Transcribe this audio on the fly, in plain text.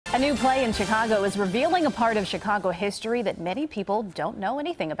A new play in Chicago is revealing a part of Chicago history that many people don't know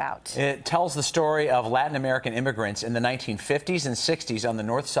anything about. It tells the story of Latin American immigrants in the 1950s and 60s on the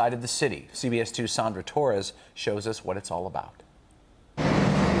north side of the city. CBS 2's Sandra Torres shows us what it's all about.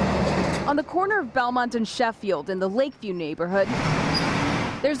 On the corner of Belmont and Sheffield in the Lakeview neighborhood,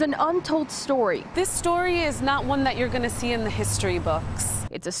 there's an untold story. This story is not one that you're going to see in the history books.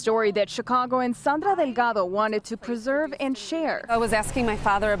 It's a story that Chicagoan Sandra Delgado wanted to preserve and share. I was asking my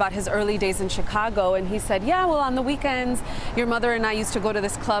father about his early days in Chicago, and he said, yeah, well, on the weekends, your mother and I used to go to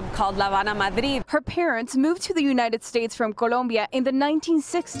this club called La Habana Madrid. Her parents moved to the United States from Colombia in the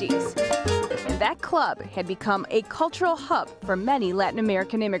 1960s. And that club had become a cultural hub for many Latin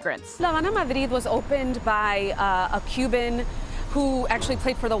American immigrants. La Habana Madrid was opened by a Cuban who actually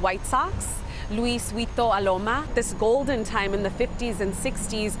played for the White Sox, Luis Huito Aloma. This golden time in the 50s and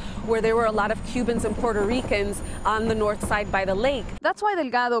 60s where there were a lot of Cubans and Puerto Ricans on the north side by the lake. That's why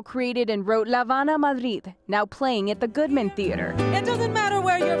Delgado created and wrote La Habana Madrid, now playing at the Goodman Theater. It doesn't matter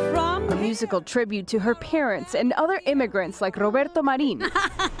where you're from. A musical tribute to her parents and other immigrants like Roberto Marin,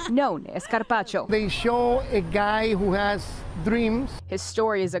 known as Carpaccio. They show a guy who has dreams. His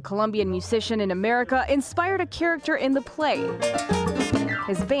story as a Colombian musician in America inspired a character in the play.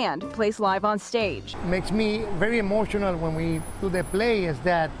 His band plays live on stage. Makes me very emotional when we do the play is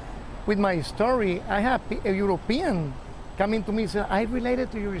that with my story, I have a European coming to me and say, I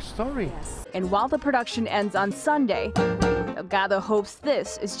related to your story. Yes. And while the production ends on Sunday, Delgado hopes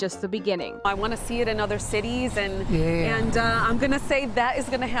this is just the beginning. I want to see it in other cities, and I'm going to say that is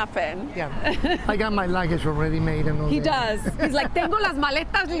going to happen. Yeah, I got my luggage already made. And all He that. does. He's like, tengo las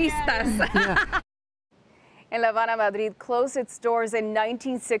maletas listas. Yeah. And La Habana Madrid closed its doors in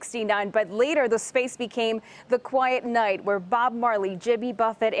 1969, but later the space became the quiet night where Bob Marley, Jimmy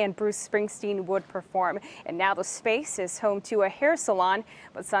Buffett, and Bruce Springsteen would perform. And now the space is home to a hair salon.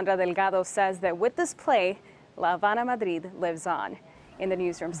 But Sandra Delgado says that with this play, La Habana Madrid lives on. In the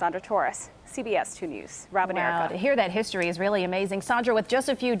newsroom, Sandra Torres, CBS 2 News. Robin Wow, Erica. to hear that history is really amazing. Sandra, with just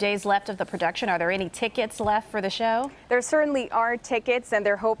a few days left of the production, are there any tickets left for the show? There certainly are tickets, and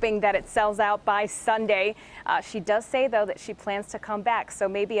they're hoping that it sells out by Sunday. She does say, though, that she plans to come back, so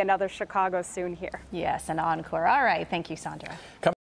maybe another Chicago soon here. Yes, an encore. All right. Thank you, Sandra.